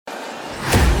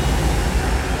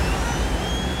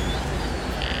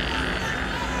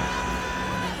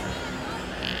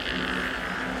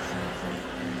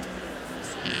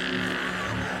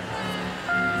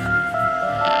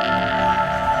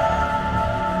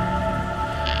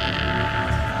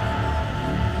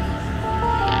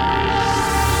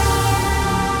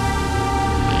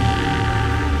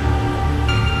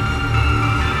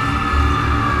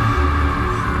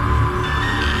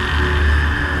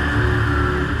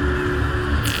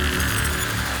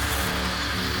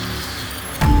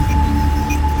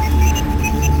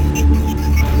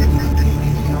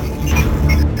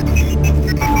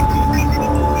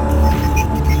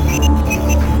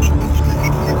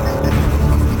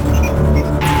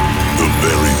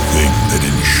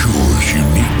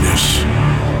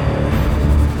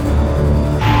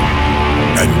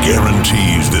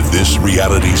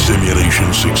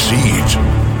simulation succeeds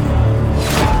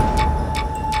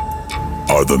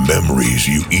are the memories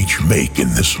you each make in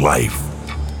this life.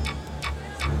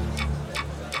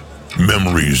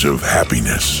 Memories of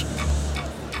happiness,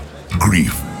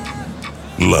 grief,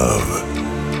 love,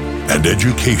 and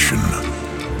education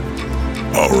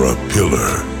are a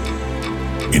pillar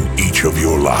in each of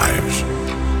your lives.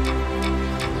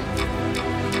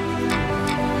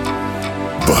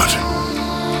 But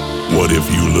what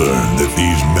if you learn that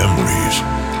these memories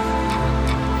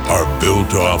are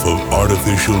built off of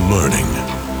artificial learning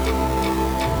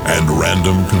and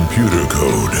random computer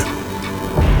code?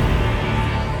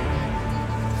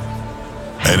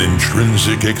 An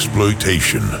intrinsic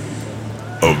exploitation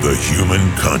of the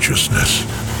human consciousness.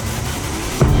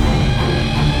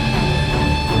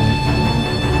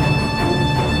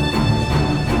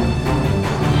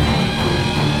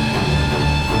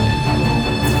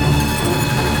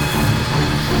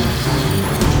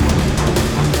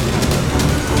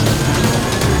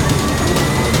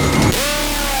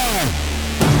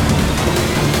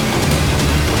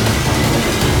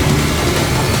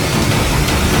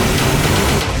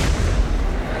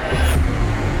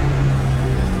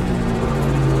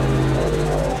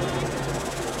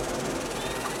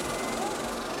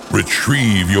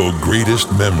 Retrieve your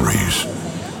greatest memories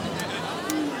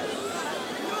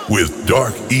with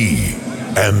Dark E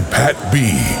and Pat B.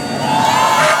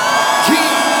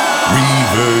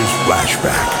 Reverse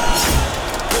Flashback.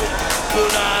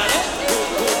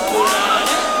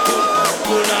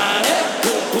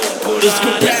 Let's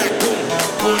go back.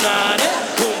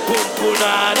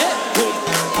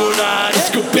 Let's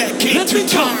go back into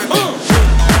time.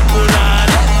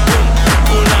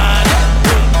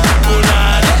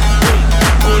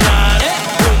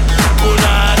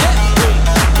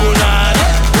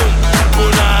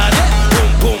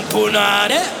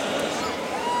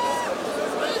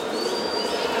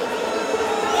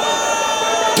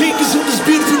 Take us on this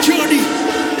beautiful journey.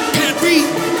 Pat B,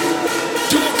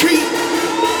 Dark E,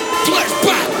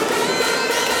 Flashback.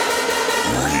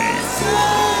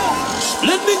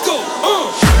 Let me go.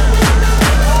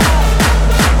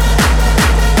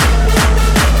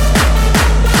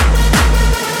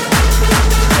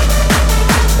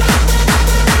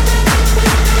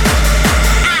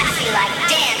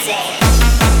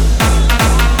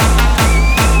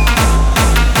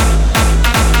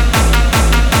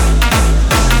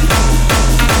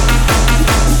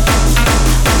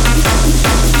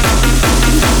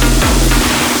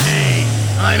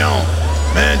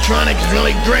 Mantronic is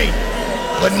really great,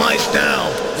 but my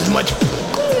style is much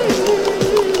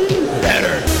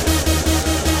better.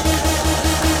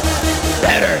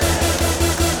 Better.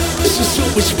 This is so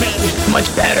much better. Much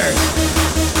better.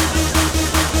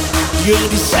 You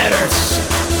already said better.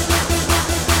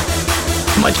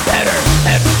 Much better.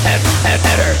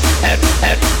 Better.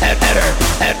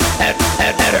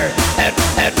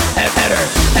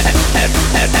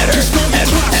 Better. Just know the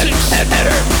classics.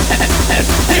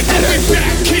 You're going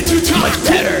back into time. Much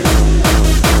better.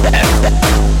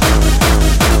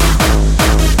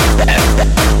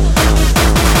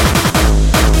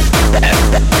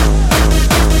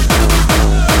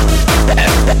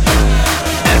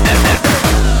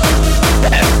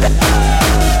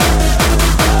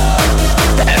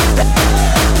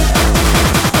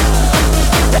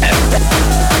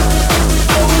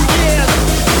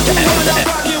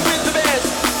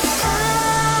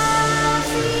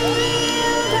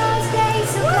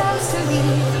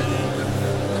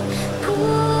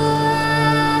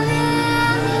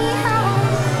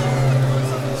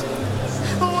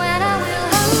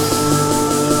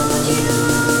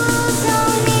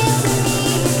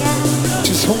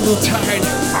 Hold on tight,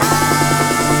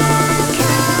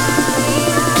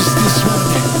 'cause this one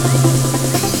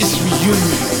is for you,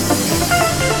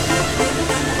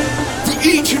 for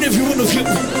each and every one of you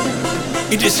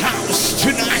in this house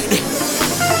tonight.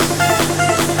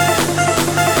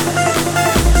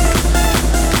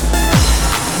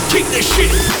 Take this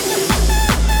shit.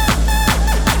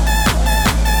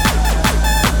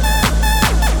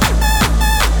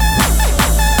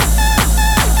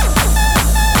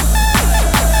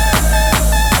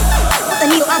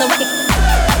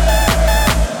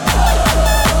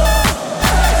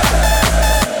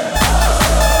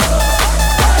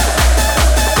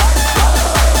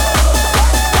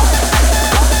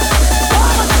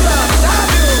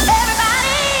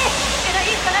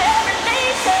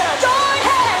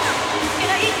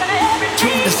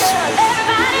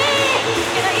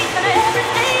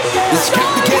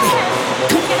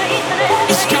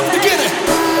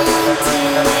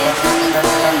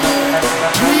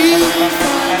 Three,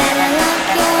 4,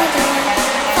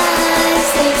 5,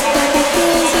 6, 7.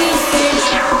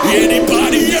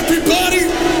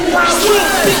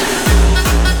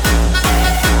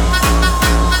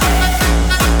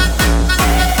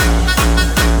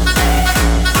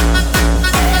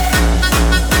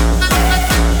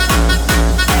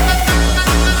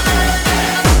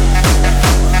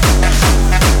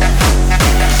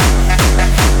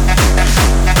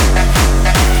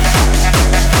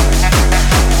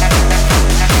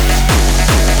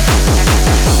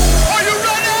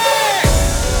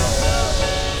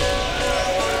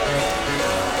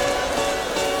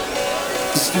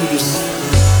 Let's do this.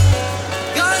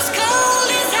 You're as cold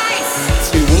as ice.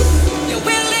 Say what? You're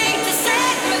willing to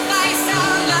sacrifice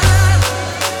our love.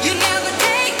 You never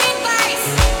take advice.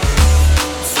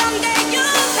 Someday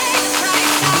you'll pay the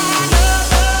price.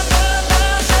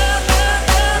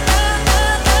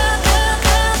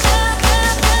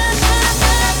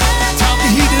 Time to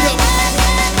heat it up.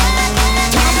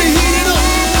 Time to heat it up.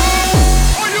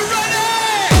 Are you ready?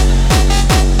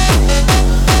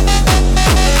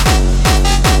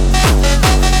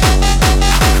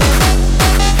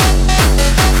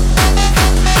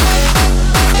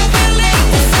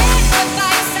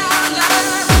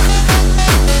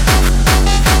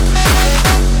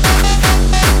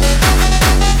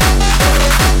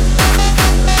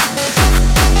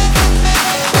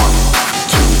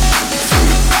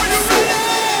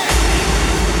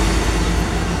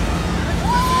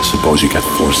 Suppose you got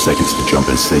 4 seconds to jump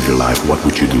and save your life, what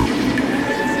would you do?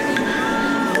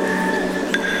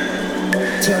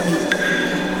 Tell me.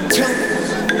 Tell me.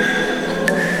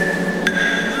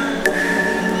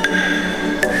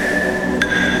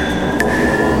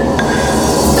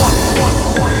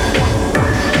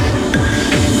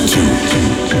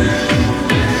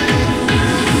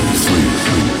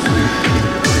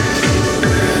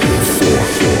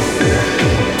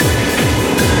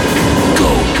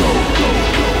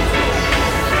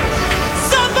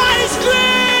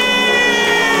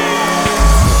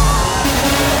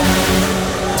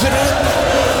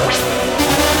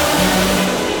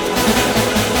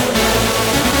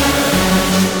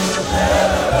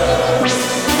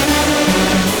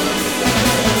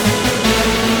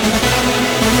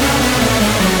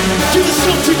 Give us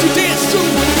something to dance to.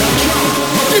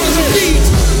 Give us a beat.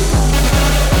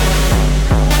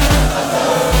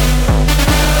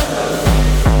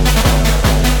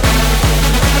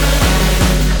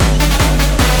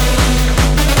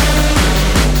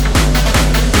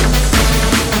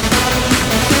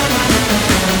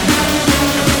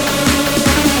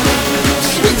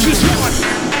 Switch is on.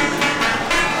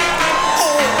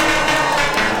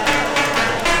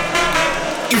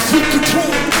 In full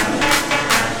control.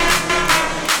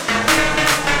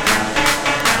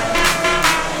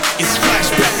 It's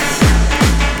flashback.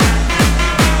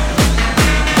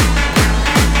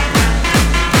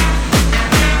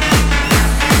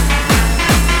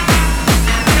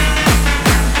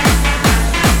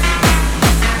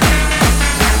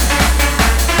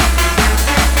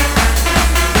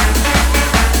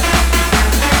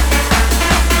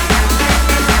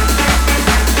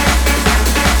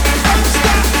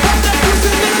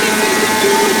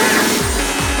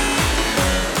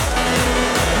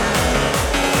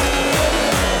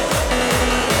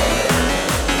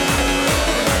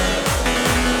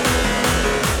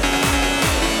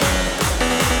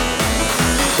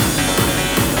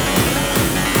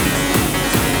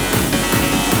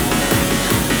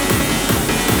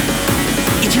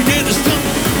 If you dare to stop,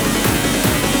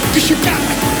 'cause you gotta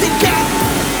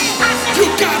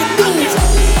move.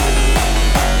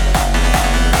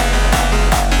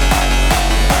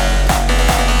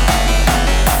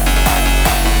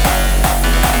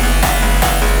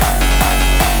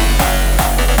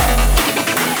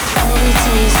 Let me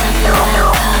tell you something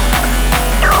about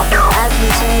coke. I can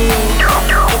tell you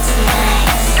it's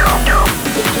nice.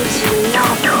 It gives you no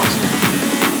pleasure.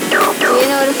 You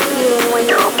know the feeling when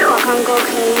you fuck on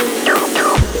cocaine?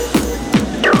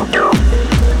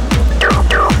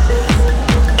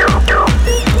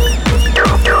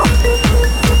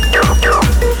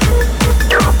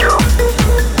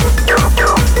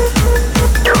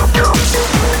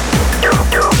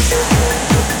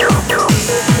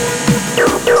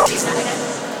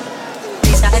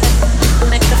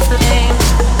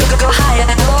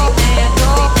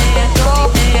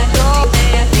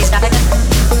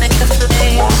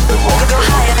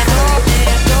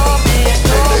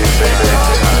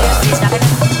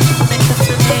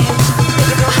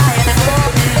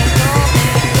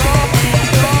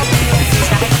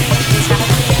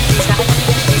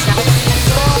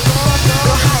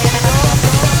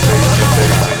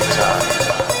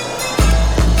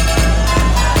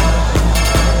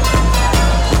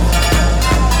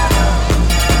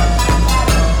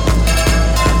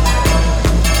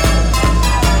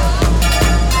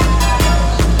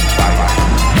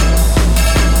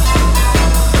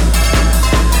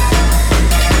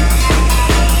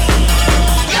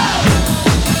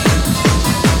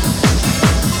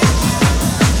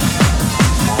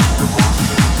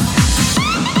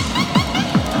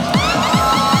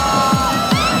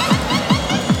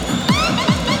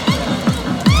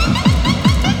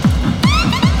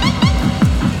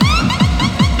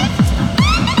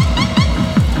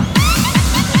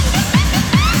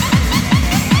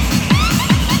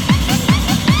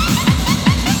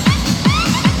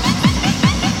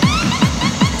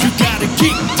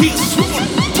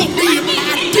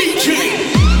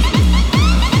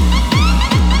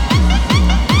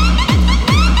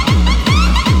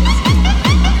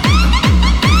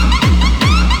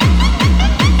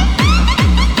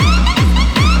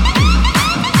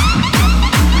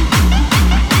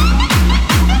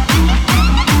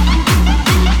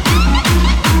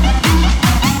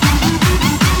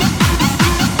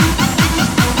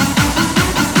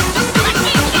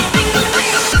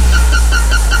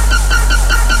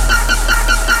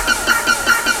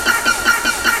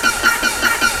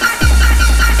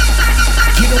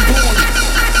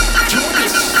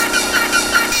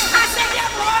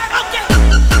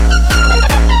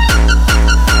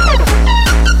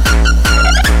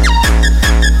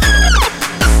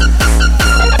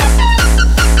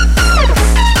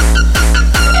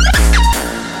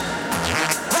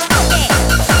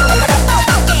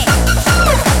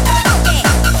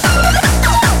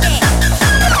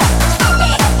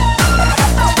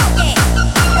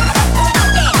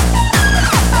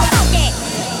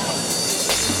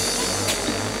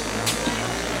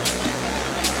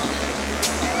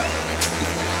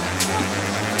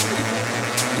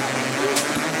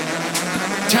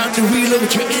 time to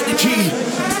reload your energy.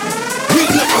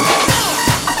 Reload.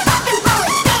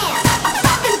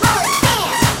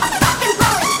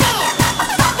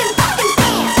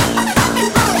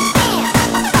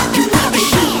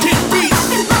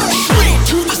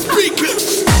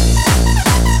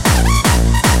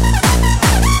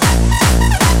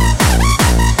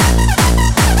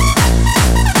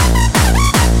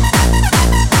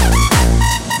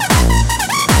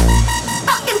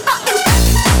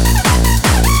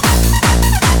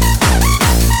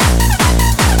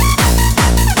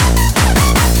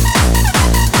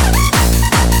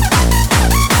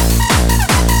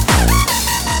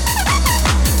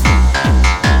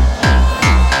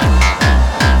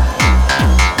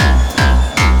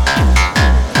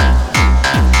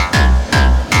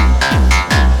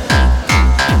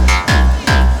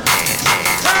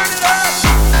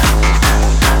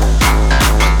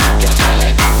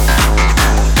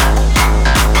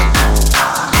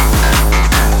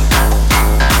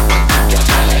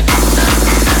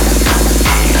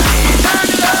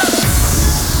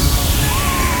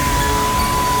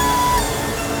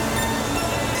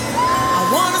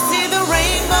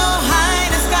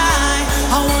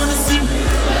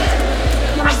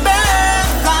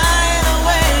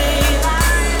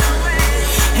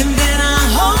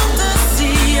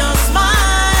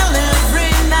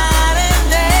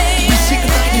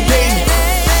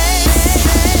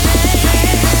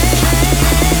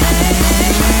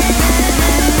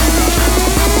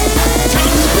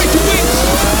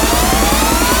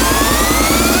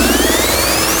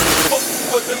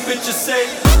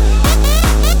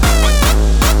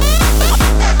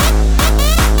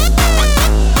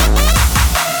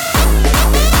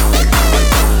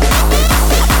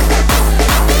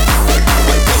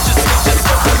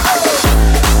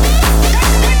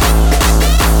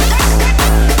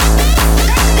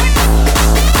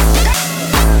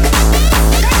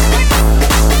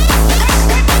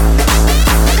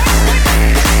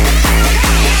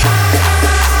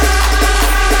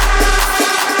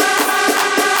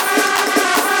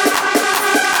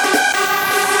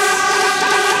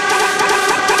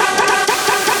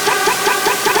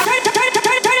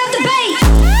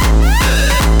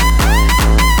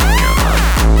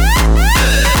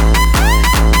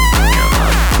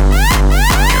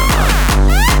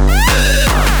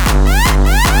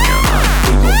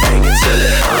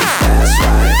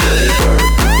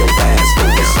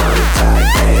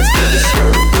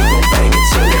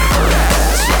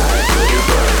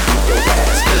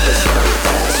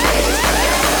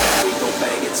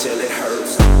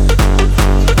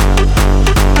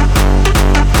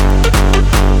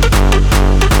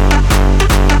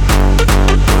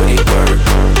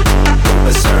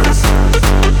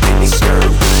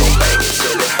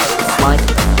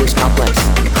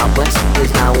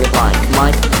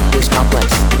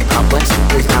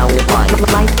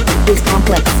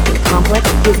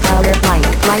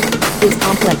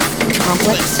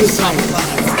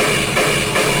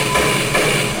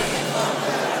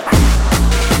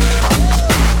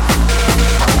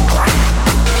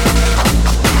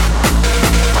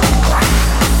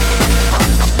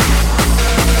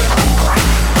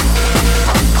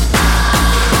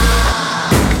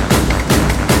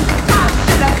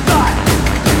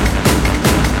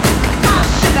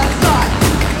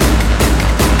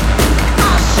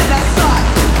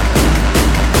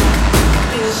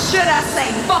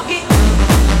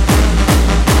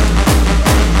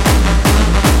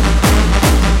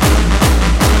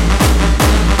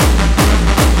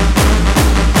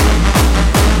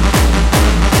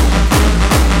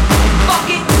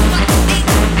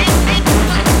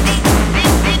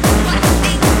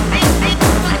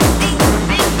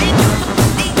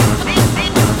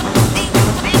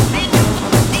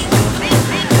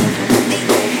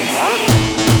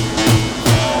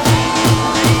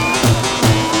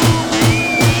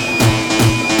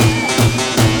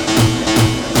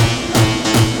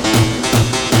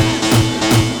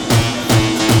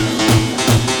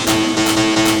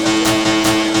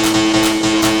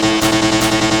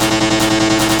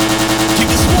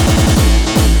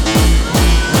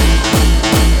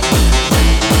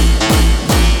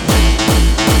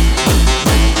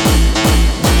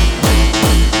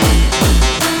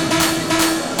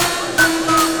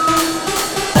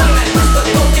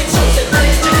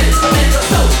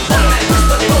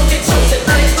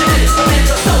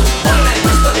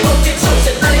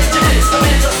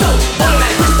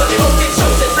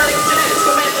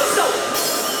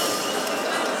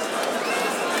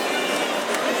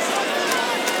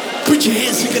 Put your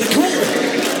hands together, come on.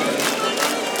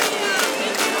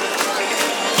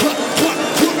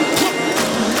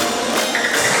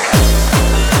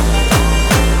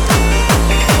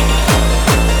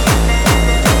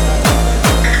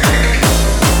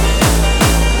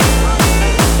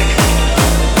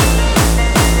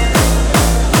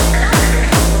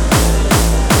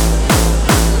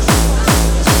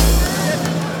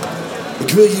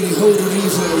 jullie horen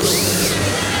reverse.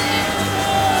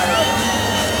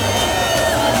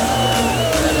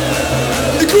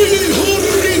 Ik wil jullie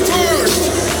horen reverse.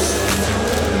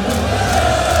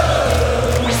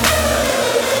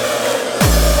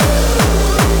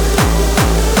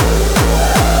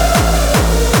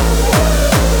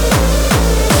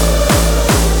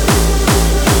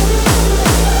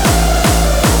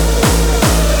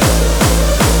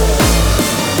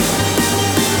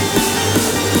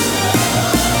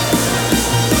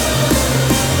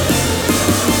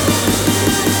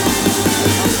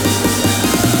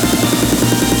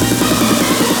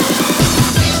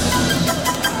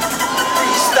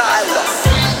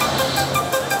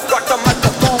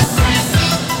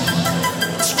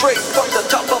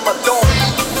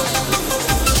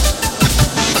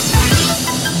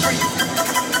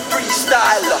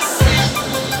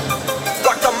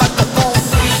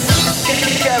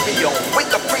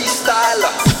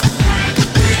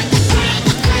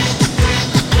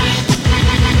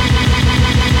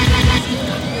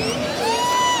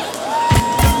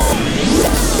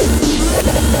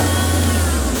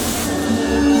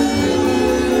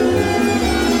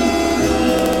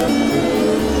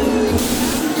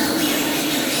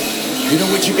 You know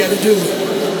what you gotta do?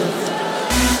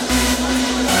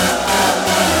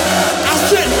 I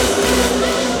said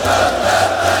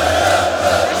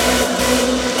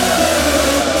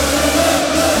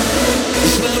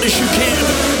as loud as you can.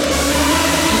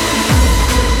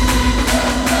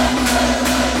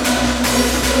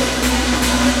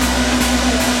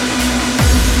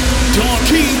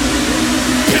 Donkey,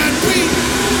 Cat Beat,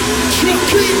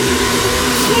 Chucky,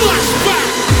 Flashback.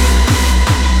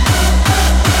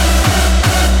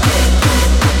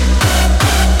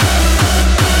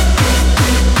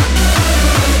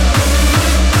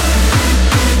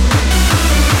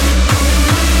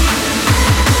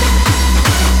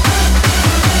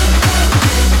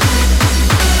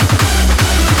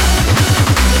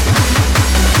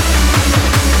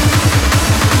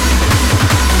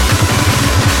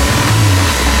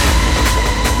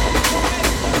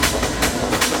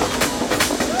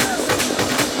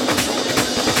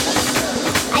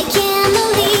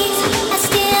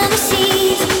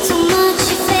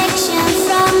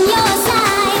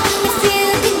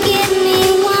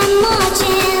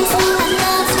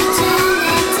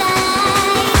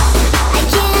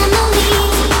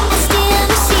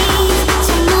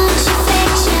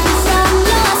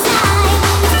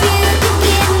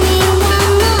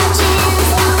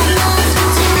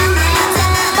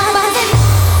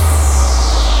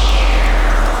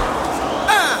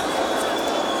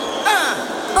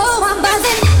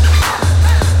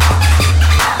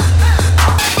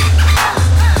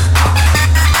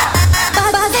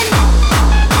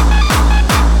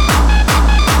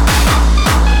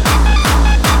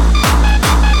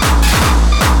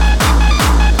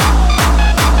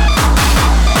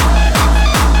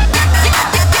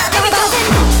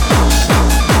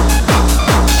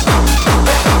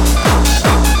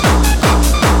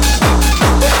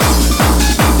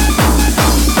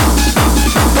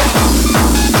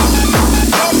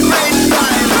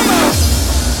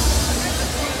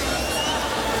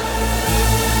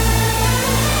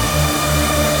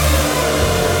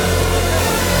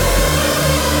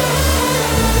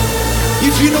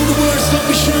 If you know the words, don't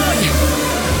be shy.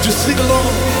 Just sing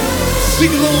along,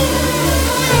 sing along.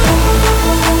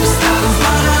 Staat een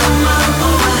vlag aan de maan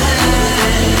om me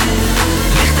heen.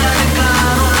 Licht en ik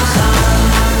klaar om te gaan.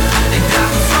 Ik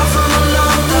draag de vlag van mijn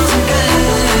land als een kind.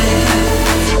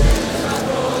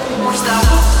 Staat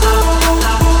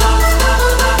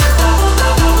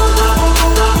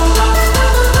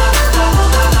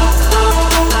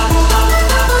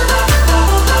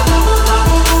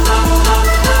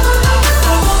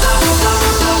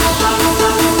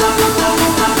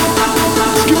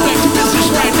Let's get back to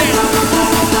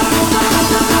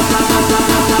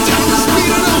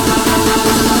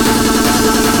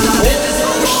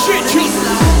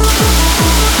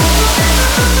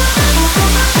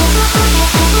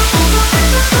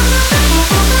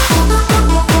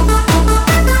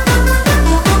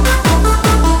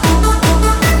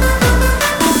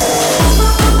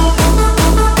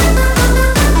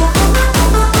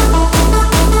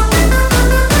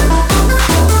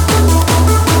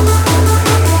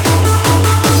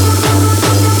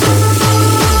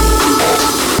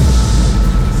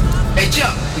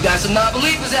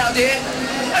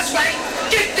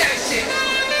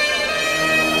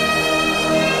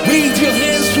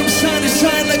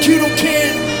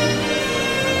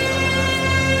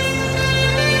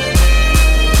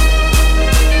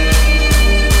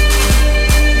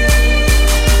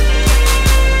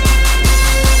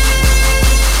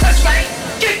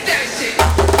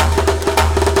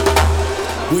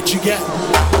What you got?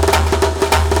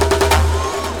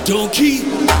 Donkey?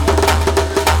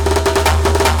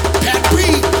 Pat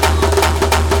B?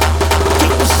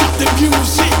 Don't stop the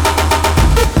music.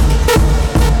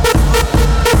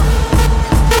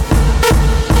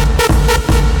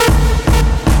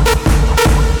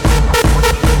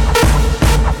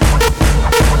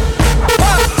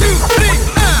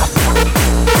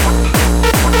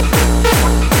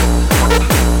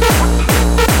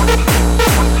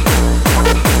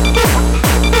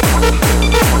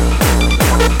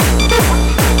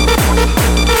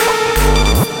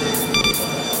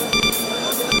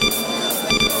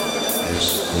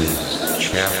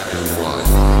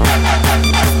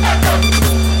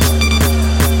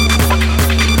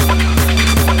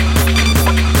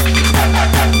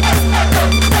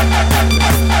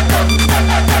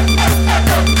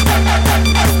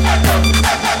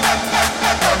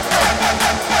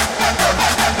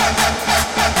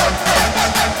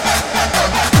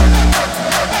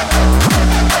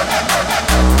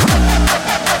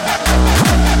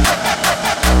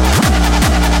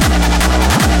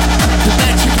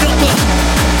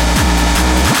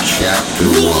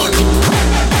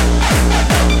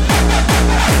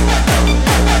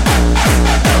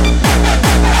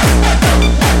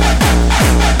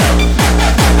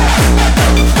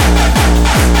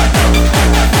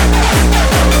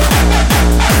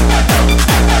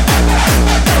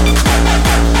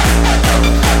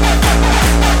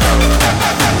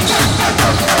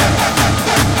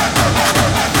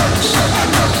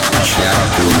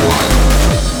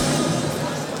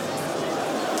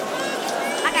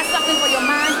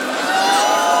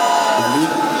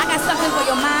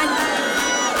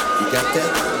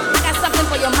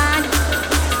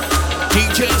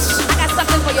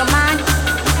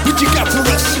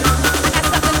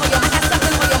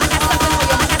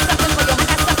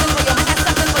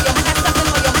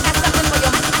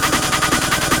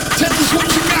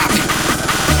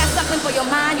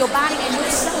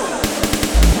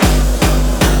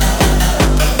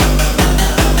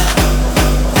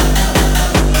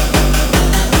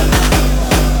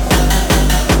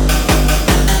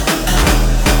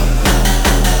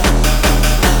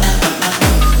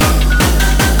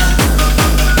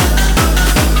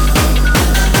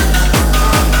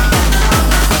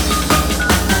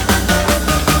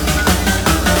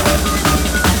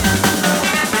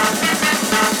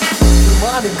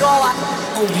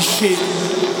 Holy shit.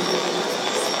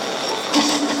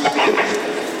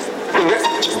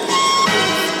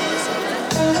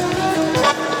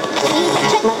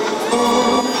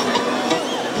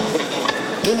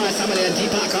 Думаю, самолет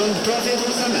Deepak on Profit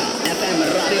Usama, FM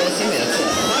Radio Simirce,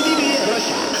 Habibi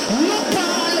Russia, no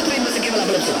pilot we must give a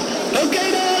blitz. Okay,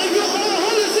 now you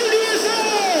all serious.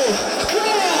 Come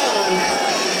on!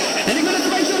 And you're gonna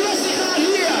try to lost it out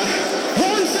here.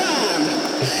 One time.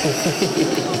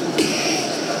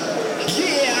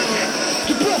 Yeah,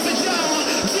 the Prophet Jah,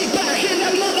 Deepak in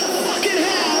that motherfucking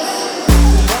house.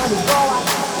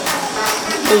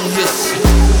 Oh yes.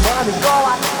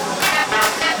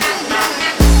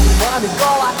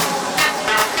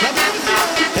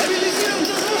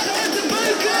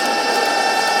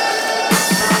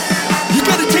 You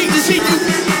gotta take this in you.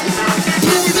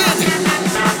 Pull it in.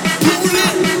 Pull it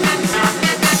in.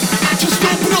 Just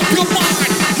open up your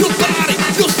mind, your body,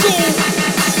 your soul.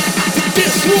 For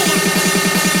this one.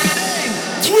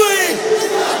 3.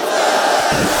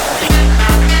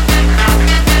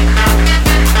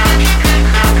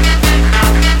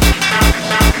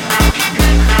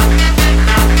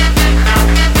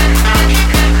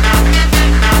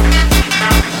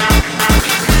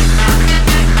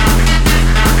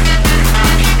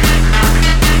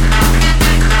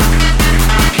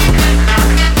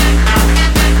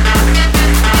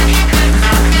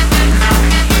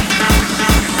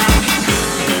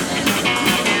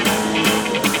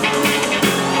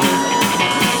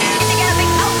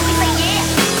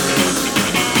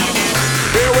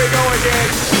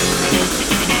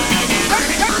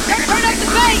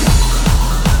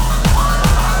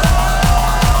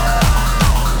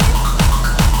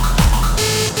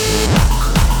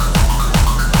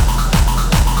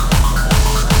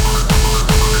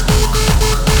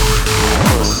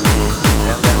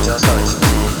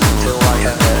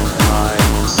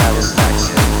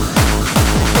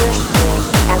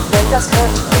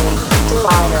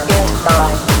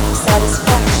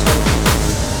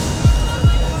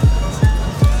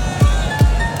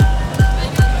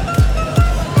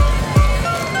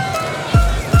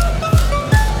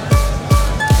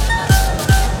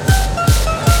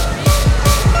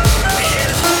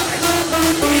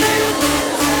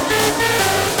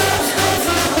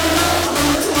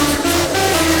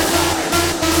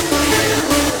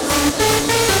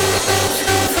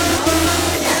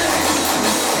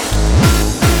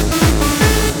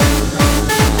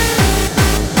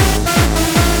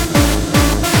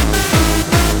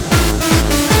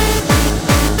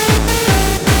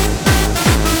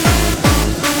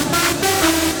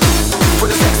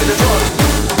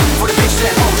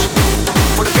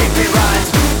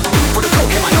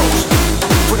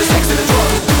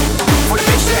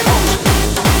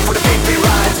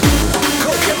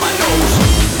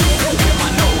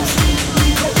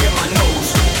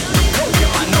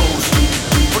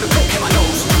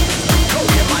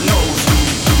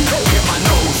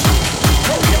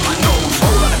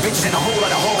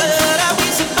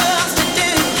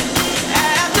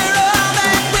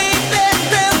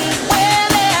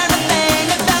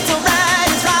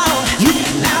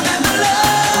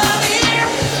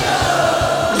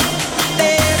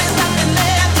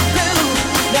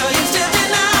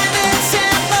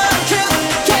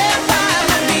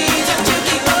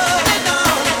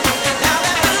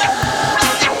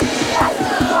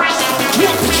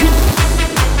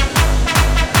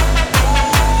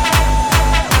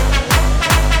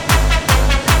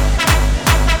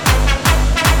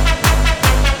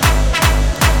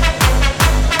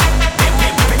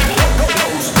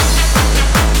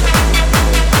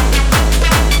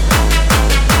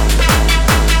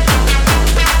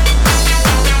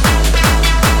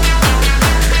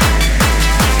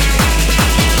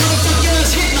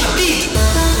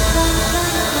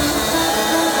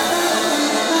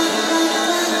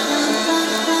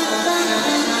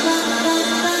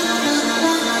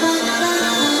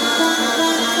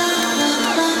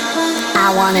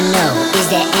 I wanna know, is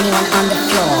there anyone on the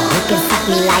floor who can fuck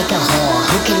me like a whore,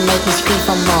 who can make me scream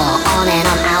for more? On and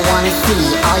on I wanna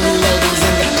see all you ladies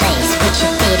in the place. Put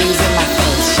your titties in my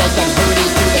face, shake that booty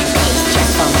to the bass,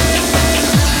 just for me.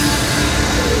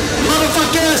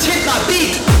 Motherfuckers, hit my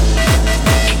beat!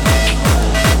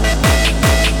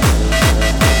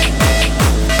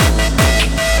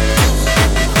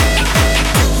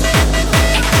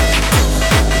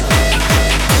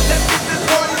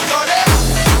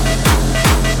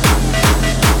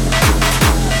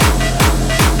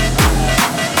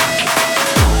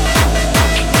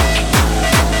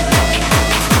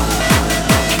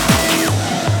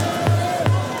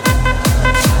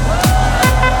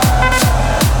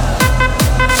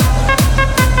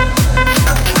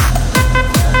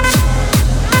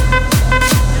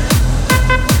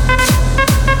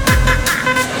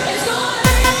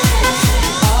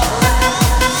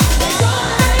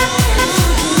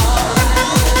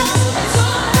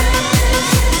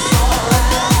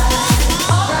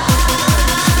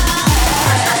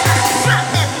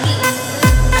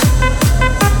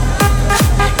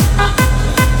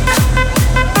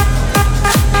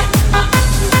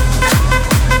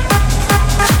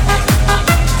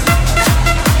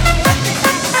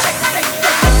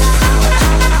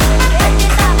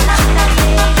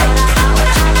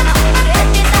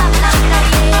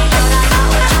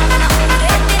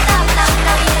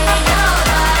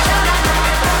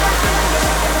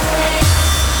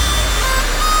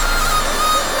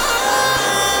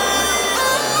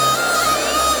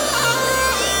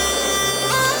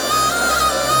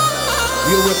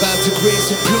 You're about to create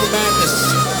some pure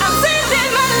madness. I'm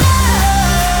sending my love.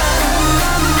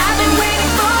 I've been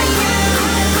waiting for you.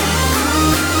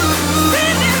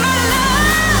 Sending my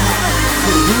love.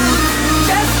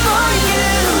 Just for you.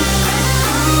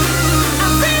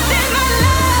 I'm sending my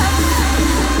love.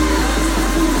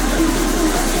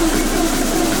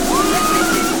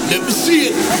 Let me see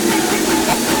it.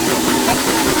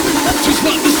 Just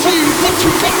want to see what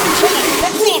you got to try.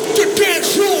 Rock the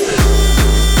dance floor.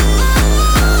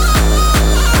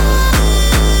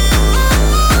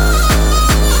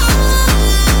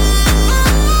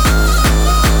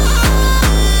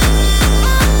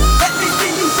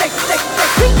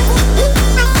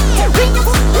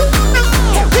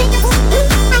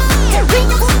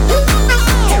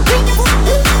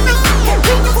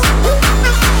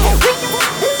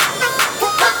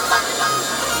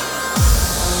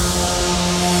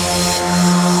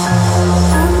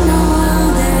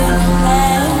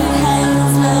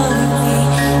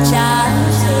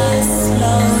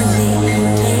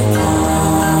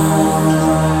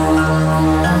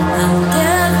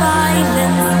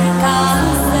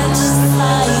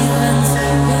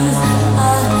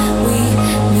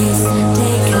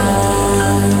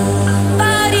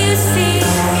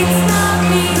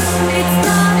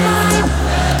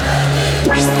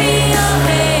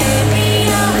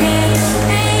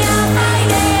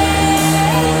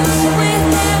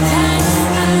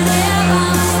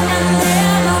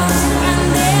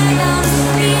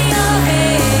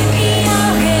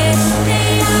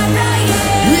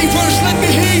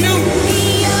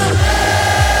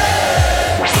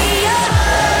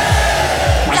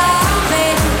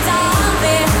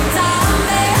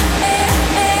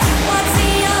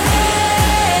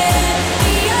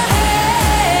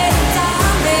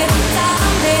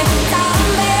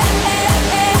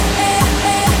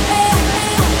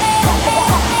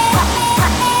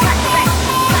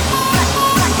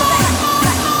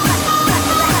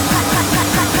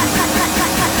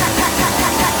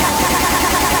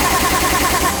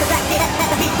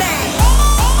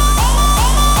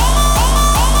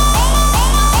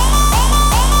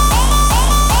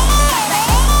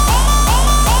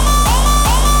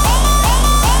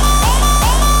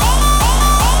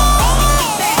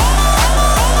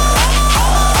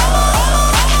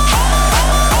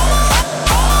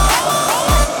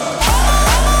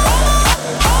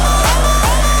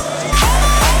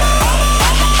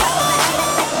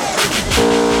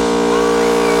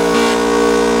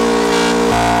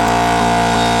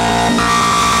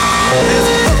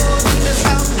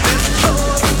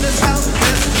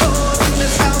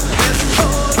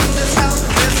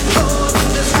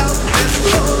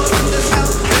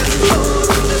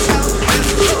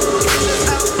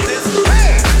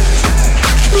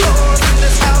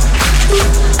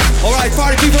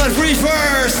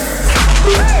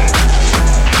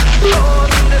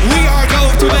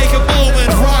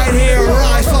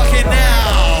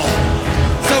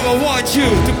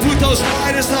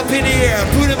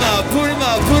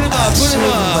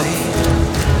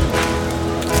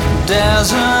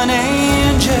 There's an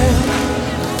angel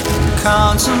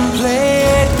contemplating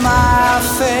my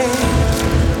fate.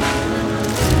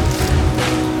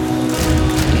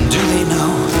 Do they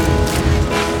know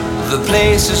the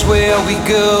places where we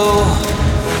go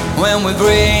when we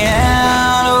bring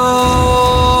old?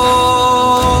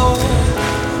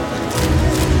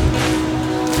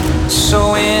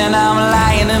 So when I'm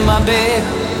lying in my bed,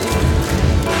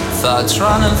 thoughts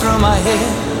running through my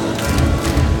head,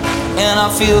 and I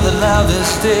feel that love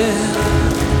is dead.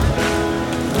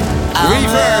 I'm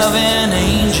loving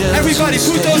angels. Everybody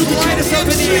put those lighters up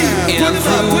in the air. Put it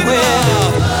up, put it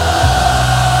up.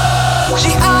 She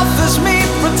offers me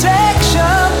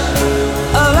protection,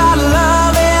 a lot of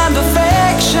love and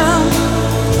affection,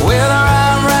 whether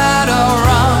I'm right or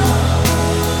wrong,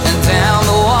 and down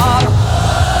the water,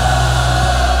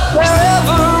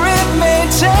 wherever it may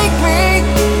take me.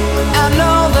 I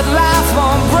know that life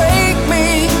won't break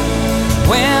me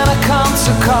when it comes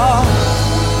to call.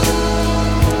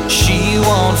 She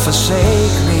won't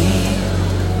forsake me.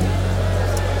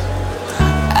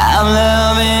 I'm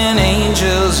loving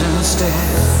angels instead.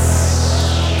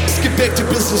 Let's get back to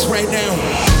business right now.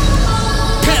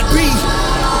 Pat B,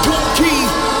 Tom Key.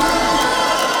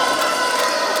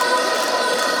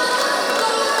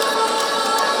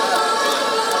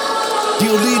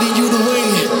 You're leading you the way.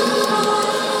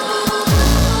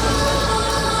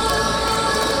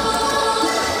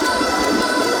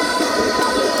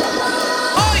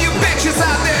 All you bitches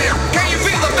out there, can you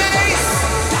feel the bass?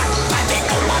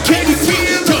 Can you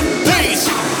feel the bass?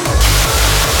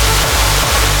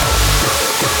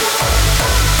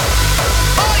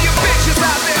 All you bitches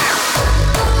out there.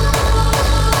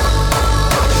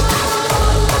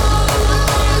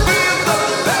 Feel the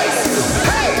bass.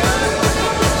 Hey!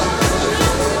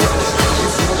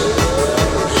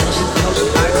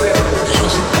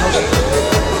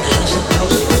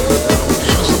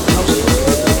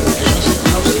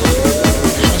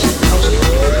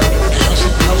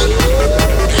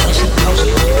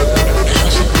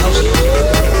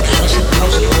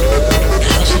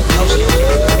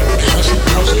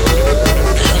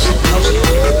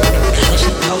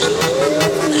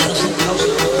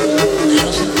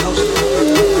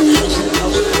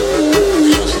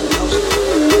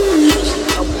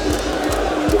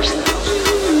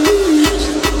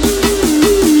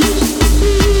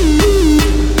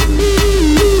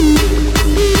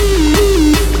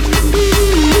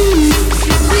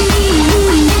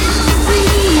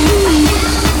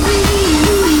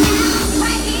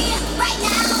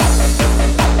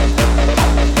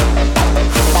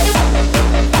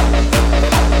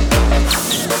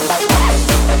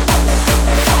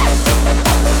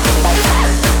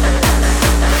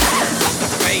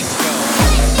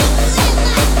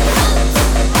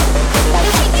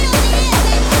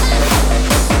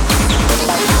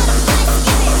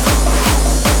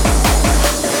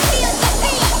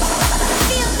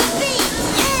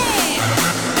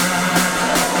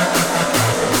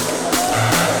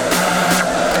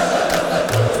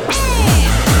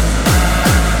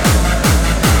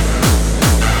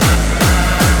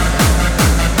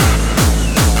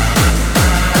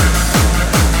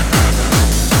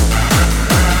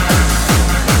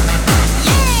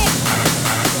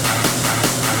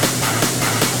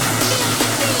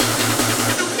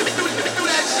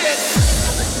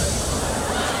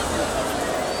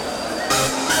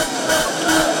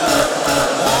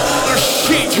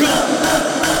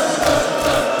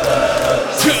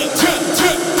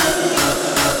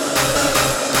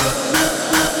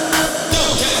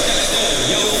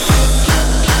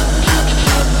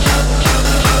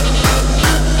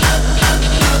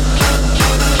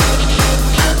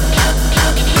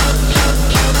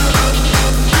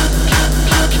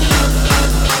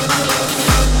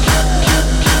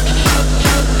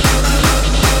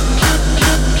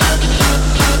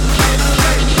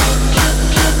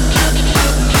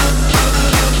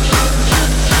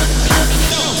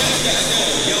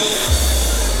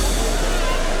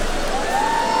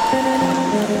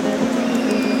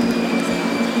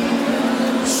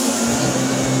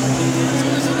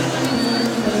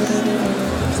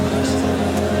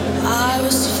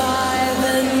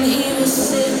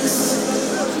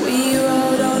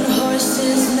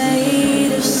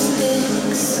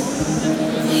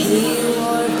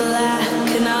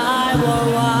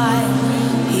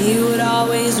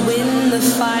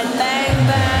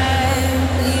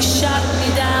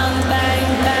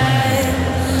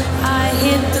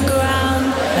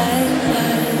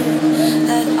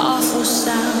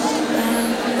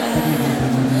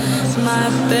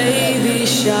 baby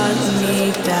shut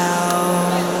me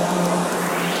down.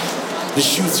 Let's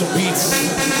shoot some beats.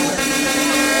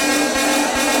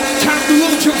 Time to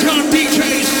load your gun,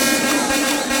 DJs.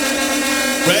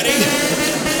 Ready?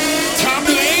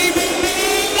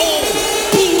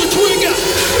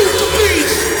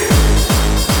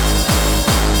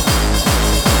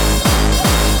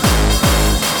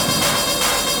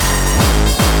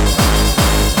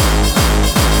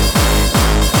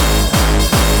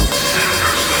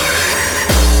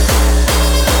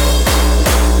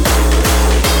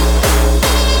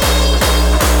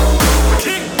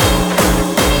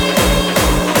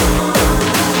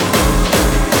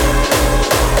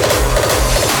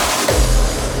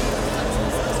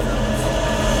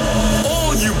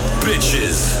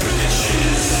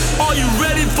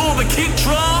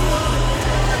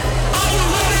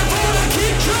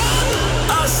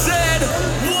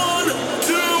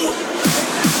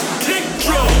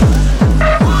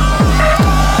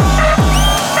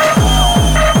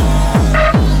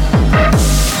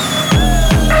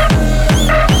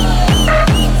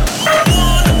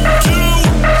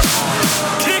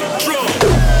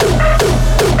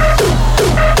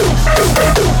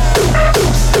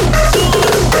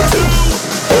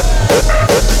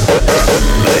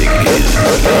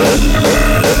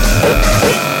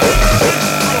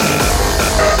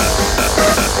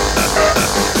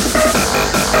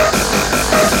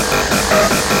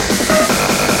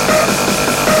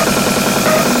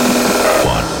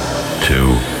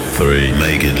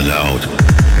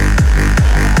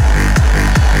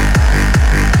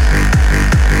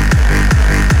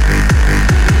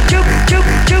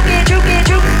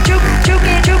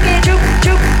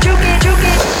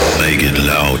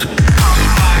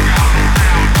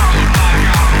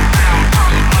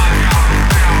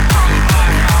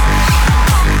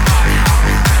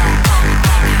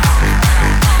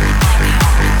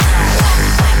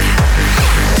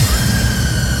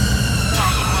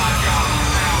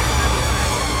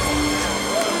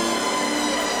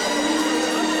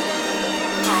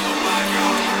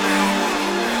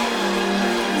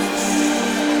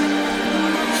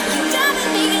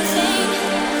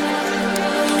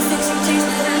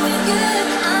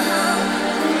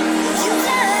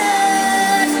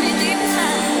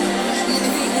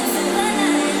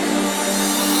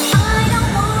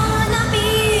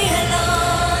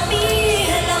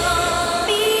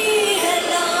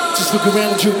 Just look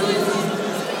around you.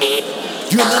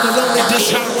 You're not alone in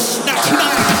this house. Not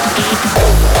tonight.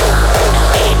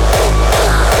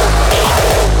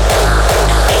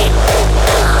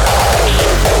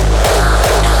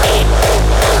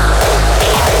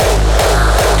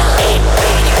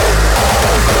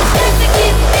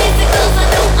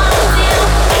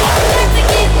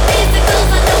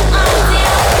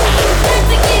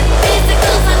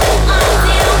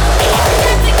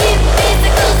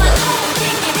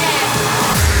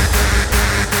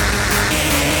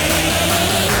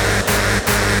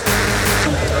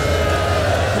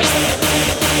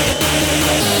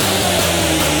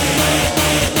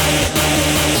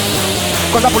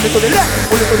 Cause I pull it to the left,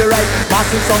 pull it to the right.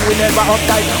 Massive song, we never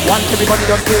uptight. Want everybody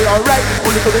just feel alright.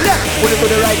 Pull it to the left, pull it to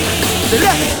the right. The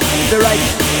left, the right,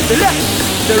 the left,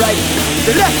 the right,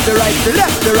 the left, the right, the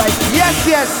left, the right. Yes,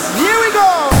 yes, here we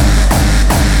go.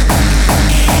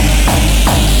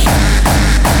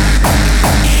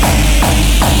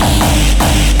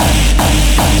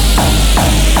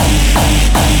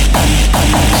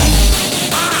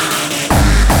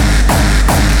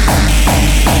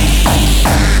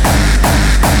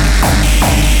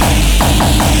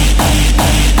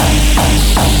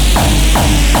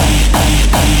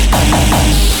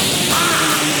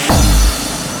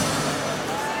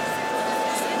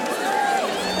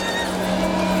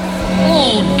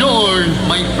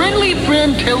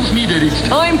 Tells me that it's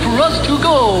time for us to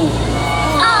go.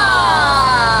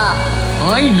 Ah!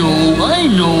 I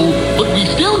know, but we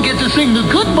still get to sing the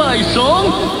goodbye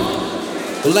song.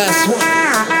 The last one.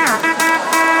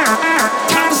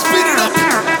 Time to speed it up.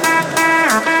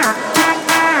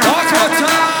 Hardcore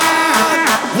time.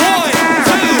 1,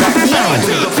 2, 1,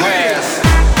 2, 3.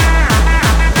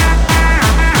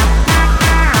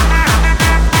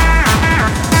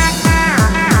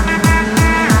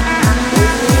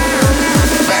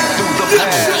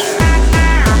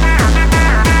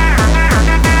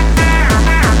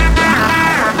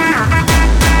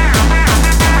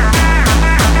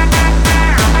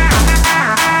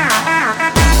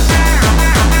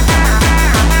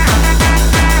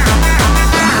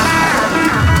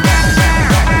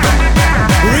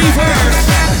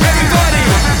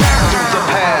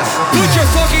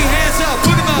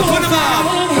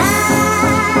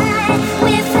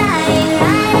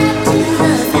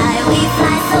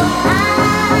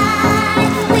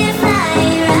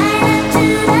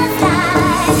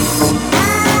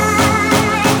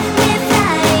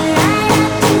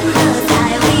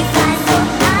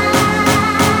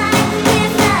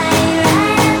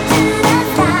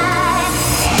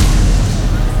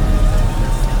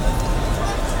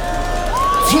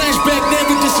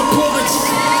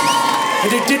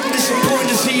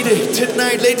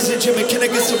 Tonight, ladies and gentlemen, can I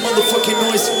get some motherfucking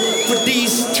noise?